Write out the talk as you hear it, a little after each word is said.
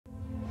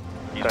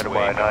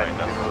Sunway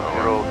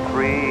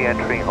 903,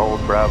 entering hold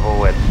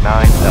Bravo at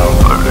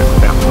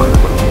 9,000.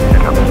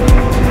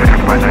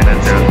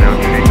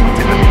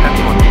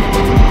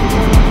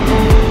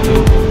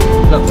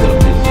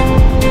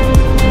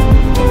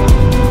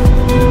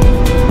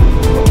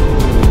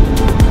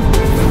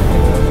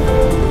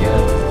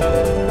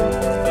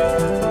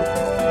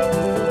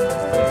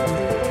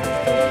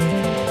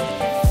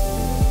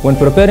 When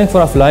preparing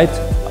for a flight,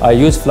 I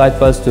use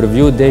FlightPulse to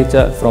review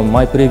data from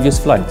my previous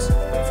flights,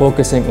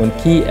 focusing on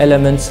key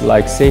elements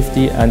like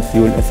safety and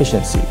fuel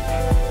efficiency.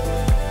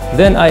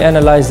 Then I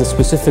analyze the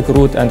specific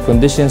route and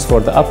conditions for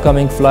the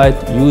upcoming flight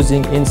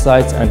using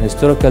insights and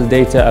historical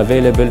data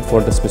available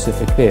for the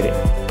specific pairing.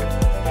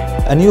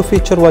 A new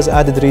feature was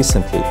added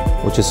recently,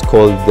 which is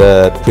called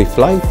the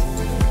pre-flight.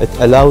 It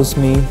allows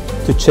me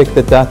to check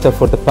the data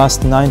for the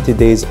past 90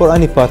 days for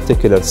any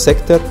particular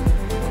sector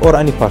or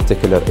any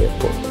particular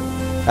airport.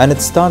 And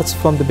it starts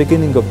from the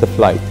beginning of the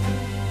flight.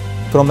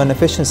 From an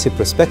efficiency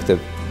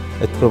perspective,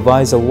 it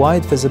provides a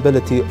wide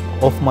visibility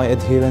of my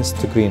adherence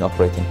to green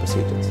operating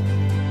procedures.